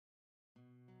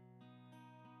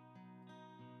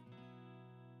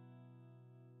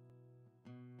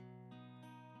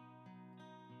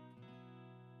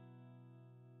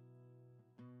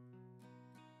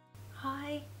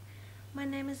My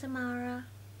name is Amara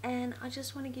and I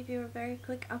just want to give you a very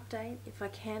quick update if I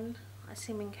can. I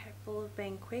seem incapable of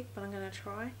being quick, but I'm going to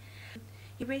try.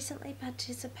 You recently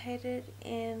participated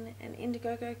in an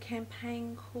Indiegogo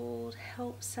campaign called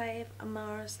Help Save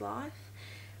Amara's Life,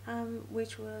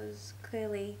 which was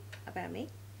clearly about me.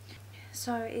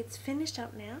 So it's finished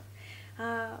up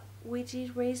now. We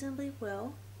did reasonably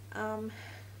well.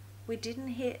 We didn't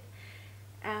hit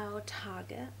our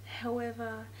target,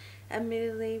 however,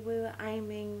 admittedly we were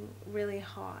aiming really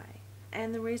high,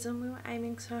 and the reason we were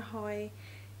aiming so high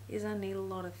is I need a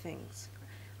lot of things.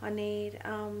 I need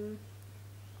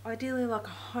ideally like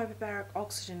a hyperbaric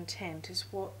oxygen tent is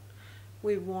what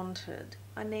we wanted.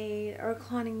 I need a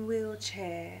reclining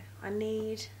wheelchair, I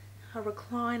need a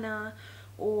recliner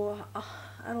or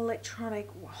an electronic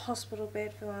hospital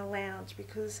bed for my lounge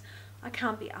because I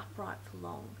can't be upright for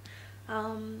long.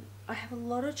 I have a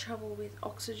lot of trouble with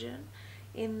oxygen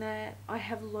in that I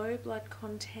have low blood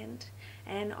content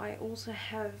and I also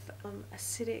have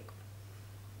acidic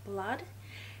blood,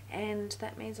 and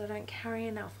that means I don't carry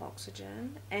enough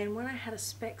oxygen. And when I had a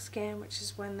SPECT scan, which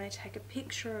is when they take a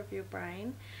picture of your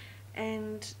brain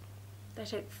and they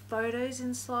take photos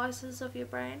in slices of your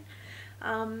brain,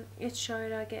 it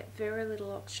showed I get very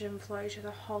little oxygen flow to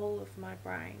the whole of my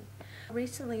brain. I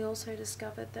recently also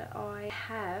discovered that I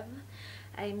have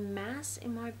a mass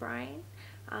in my brain.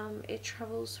 It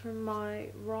travels from my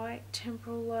right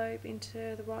temporal lobe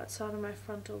into the right side of my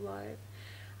frontal lobe.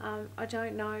 I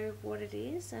don't know what it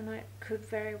is, and it could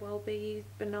very well be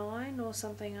benign or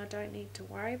something I don't need to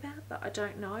worry about, but I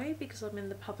don't know because I'm in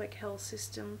the public health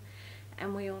system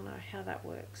and we all know how that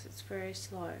works. It's very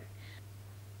slow.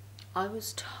 I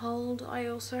was told I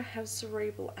also have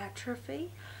cerebral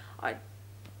atrophy.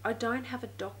 I don't have a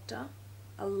doctor,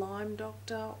 a Lyme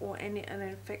doctor or an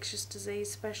infectious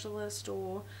disease specialist,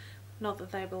 or not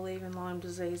that they believe in Lyme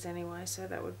disease anyway, so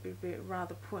that would be a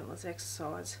rather pointless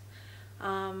exercise.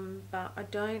 But I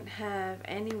don't have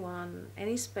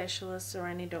any specialists or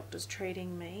any doctors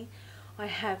treating me. I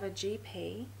have a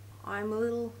GP. I'm a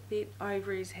little bit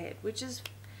over his head, which is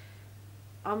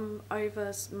I'm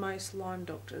over most Lyme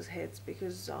doctors' heads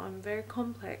because I'm very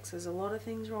complex. There's a lot of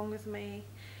things wrong with me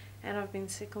and I've been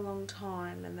sick a long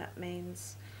time, and that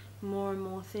means more and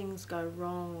more things go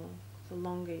wrong the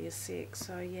longer you're sick.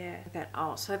 So yeah,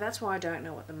 so that's why I don't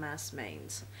know what the mass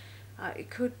means. It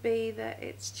could be that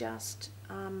it's just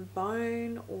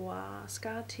bone or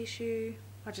scar tissue.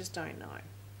 I just don't know.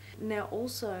 Now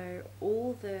also,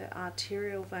 all the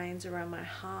arterial veins around my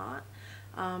heart,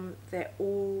 they're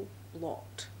all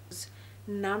blocked.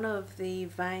 None of the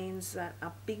veins that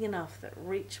are big enough that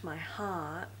reach my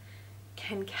heart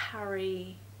can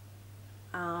carry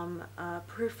a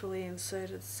peripherally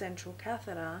inserted central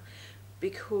catheter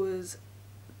because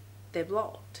they're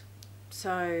blocked.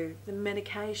 So the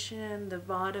medication, the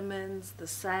vitamins, the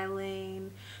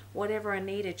saline, whatever I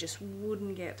needed just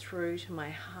wouldn't get through to my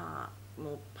heart,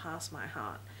 or past my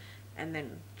heart and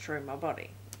then through my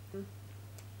body.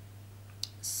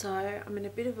 So I'm in a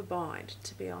bit of a bind,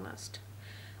 to be honest.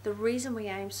 The reason we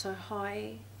aimed so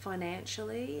high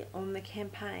financially on the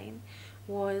campaign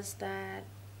was that,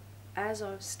 as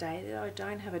I've stated, I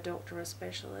don't have a doctor or a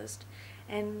specialist,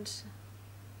 and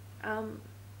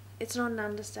it's not an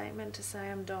understatement to say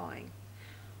I'm dying.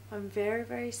 I'm very,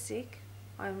 very sick.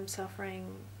 I'm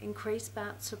suffering increased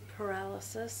bouts of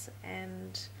paralysis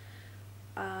and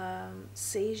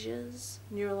seizures,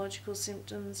 neurological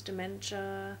symptoms,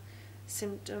 dementia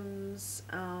symptoms,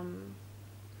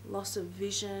 loss of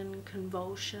vision,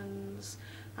 convulsions.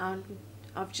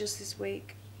 I've just this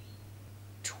week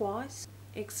twice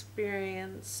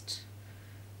experienced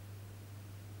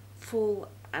full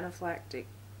anaphylactic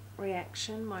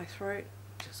reaction. My throat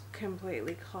just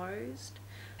completely closed.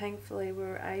 Thankfully we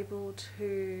were able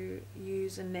to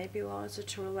use a nebulizer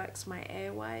to relax my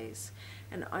airways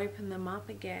and open them up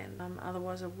again.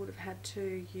 Otherwise I would have had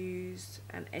to use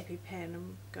an EpiPen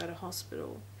and go to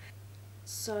hospital.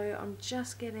 So I'm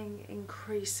just getting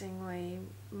increasingly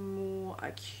more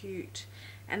acute,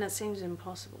 and it seems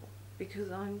impossible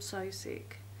because I'm so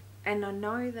sick. And I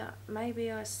know that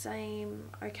maybe I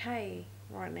seem okay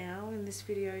right now in this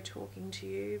video talking to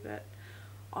you, but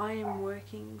I am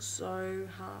working so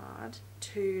hard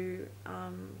to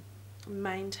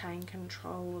maintain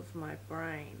control of my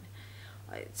brain.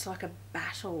 It's like a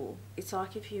battle. It's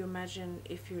like if you imagine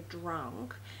if you're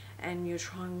drunk and you're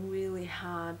trying really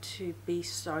hard to be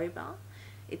sober.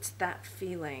 It's that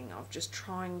feeling of just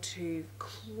trying to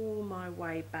claw my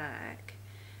way back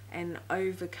and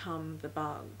overcome the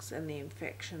bugs and the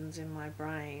infections in my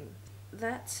brain.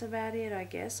 That's about it, I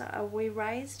guess. We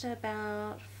raised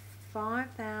about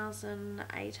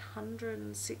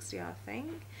 5,860, I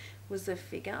think, was the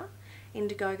figure.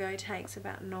 Indiegogo takes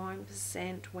about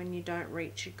 9% when you don't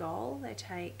reach your goal. They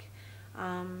take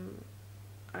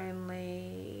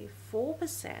only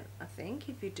 4%, I think,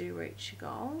 if you do reach your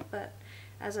goal. But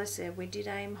as I said, we did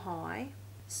aim high,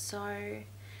 so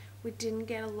we didn't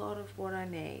get a lot of what I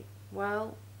need.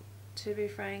 Well, to be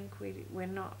frank,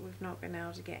 we've not been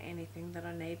able to get anything that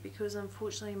I need, because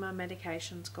unfortunately my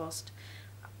medications cost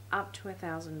up to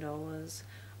 $1,000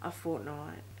 a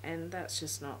fortnight, and that's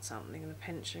just not something the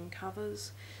pension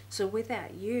covers. So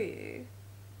without you,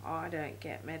 I don't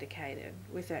get medicated.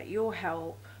 Without your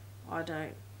help, I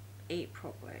don't eat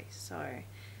properly. So,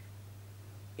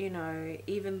 you know,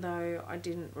 even though I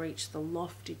didn't reach the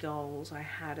lofty goals I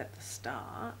had at the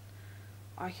start,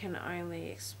 I can only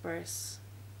express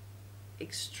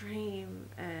extreme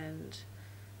and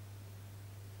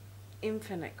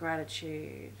infinite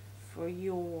gratitude for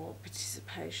your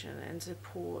participation and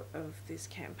support of this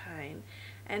campaign.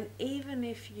 And even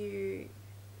if you,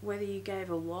 whether you gave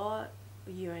a lot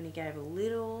or you only gave a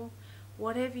little,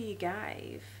 whatever you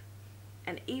gave,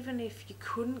 and even if you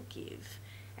couldn't give,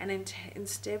 and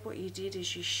instead what you did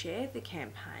is you shared the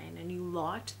campaign and you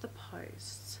liked the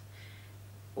posts,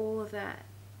 all of that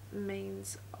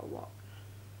means a lot.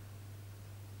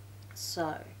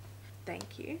 So,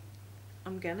 thank you.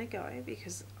 I'm gonna go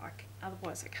because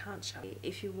otherwise I can't show you.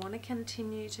 If you want to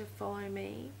continue to follow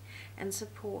me and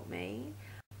support me,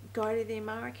 go to the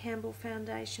Amara Campbell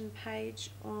Foundation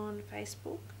page on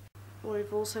Facebook.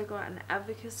 We've also got an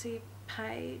advocacy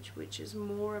page which is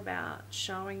more about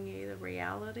showing you the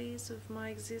realities of my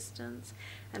existence,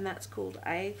 and that's called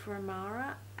A for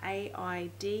Amara,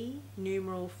 AID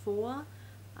numeral 4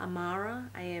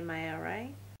 Amara,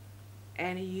 AMARA,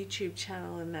 and a YouTube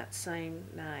channel in that same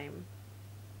name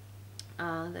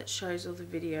that shows all the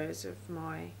videos of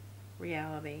my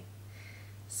reality.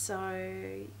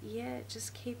 So yeah,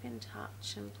 just keep in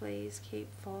touch and please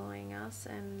keep following us,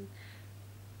 and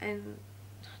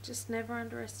just never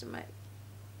underestimate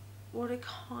what a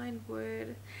kind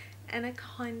word and a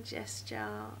kind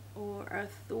gesture or a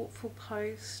thoughtful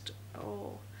post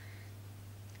or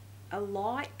a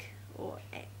like or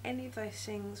any of those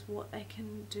things, what they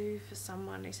can do for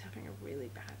someone who's having a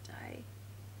really bad day.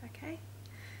 Okay,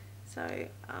 so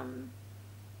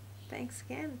thanks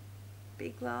again,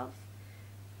 big love,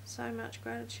 so much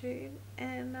gratitude,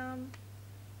 and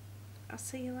I'll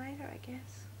see you later, I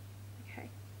guess. Okay,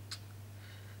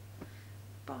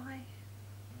 bye.